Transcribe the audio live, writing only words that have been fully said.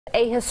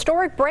A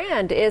historic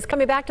brand is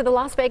coming back to the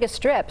Las Vegas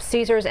Strip.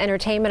 Caesars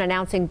Entertainment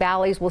announcing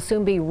Bally's will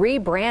soon be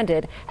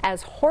rebranded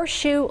as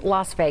Horseshoe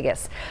Las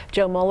Vegas.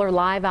 Joe Mueller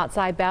live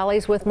outside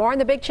Bally's with more on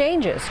the big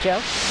changes.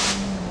 Joe?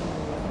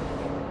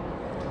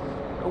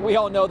 We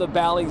all know the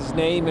Bally's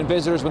name, and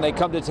visitors, when they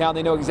come to town,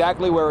 they know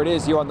exactly where it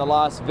is here on the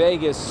Las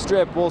Vegas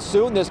Strip. Well,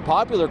 soon this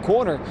popular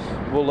corner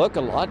will look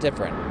a lot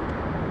different.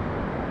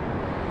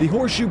 The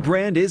Horseshoe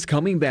brand is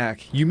coming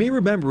back. You may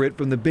remember it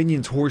from the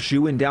Binion's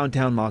Horseshoe in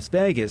downtown Las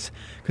Vegas.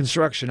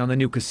 Construction on the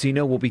new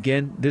casino will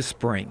begin this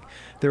spring.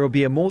 There will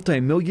be a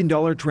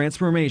multi-million-dollar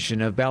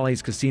transformation of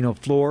Bally's casino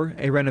floor,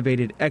 a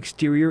renovated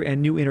exterior,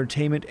 and new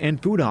entertainment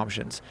and food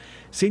options.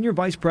 Senior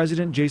Vice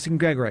President Jason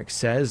Gregorek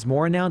says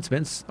more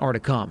announcements are to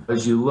come.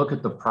 As you look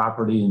at the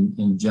property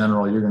in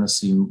general, you're going to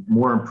see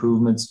more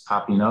improvements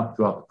popping up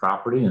throughout the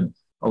property, and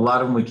a lot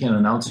of them we can't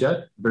announce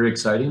yet. Very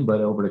exciting, but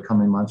over the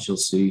coming months you'll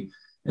see.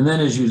 And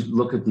then as you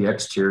look at the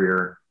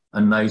exterior,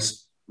 a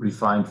nice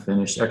refined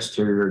finish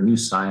exterior, new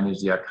signage,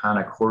 the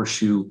iconic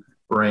Horseshoe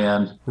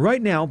brand.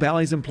 Right now,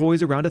 Bally's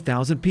employs around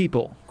 1,000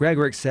 people.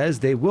 Gregorek says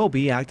they will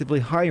be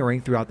actively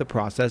hiring throughout the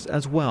process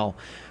as well.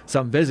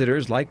 Some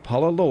visitors, like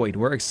Paula Lloyd,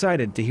 were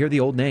excited to hear the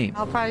old name.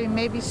 I'll probably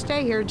maybe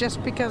stay here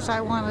just because I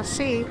want to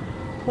see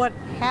what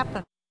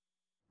happened.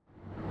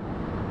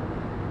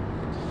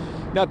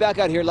 Now back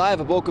out here live,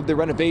 a bulk of the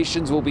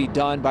renovations will be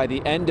done by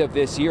the end of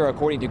this year,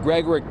 according to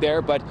Gregorek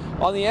there. But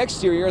on the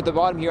exterior at the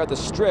bottom here at the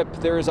Strip,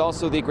 there is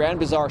also the Grand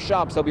Bazaar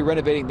shops. They'll be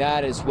renovating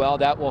that as well.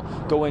 That will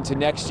go into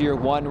next year.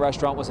 One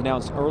restaurant was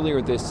announced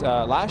earlier this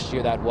last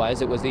year.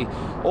 It was the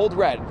Old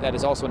Red. That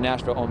is also in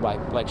Nashville, owned by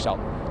Blake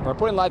Shelton.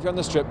 Reporting live here on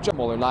the Strip, Joe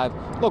Mueller live,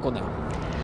 Local Now.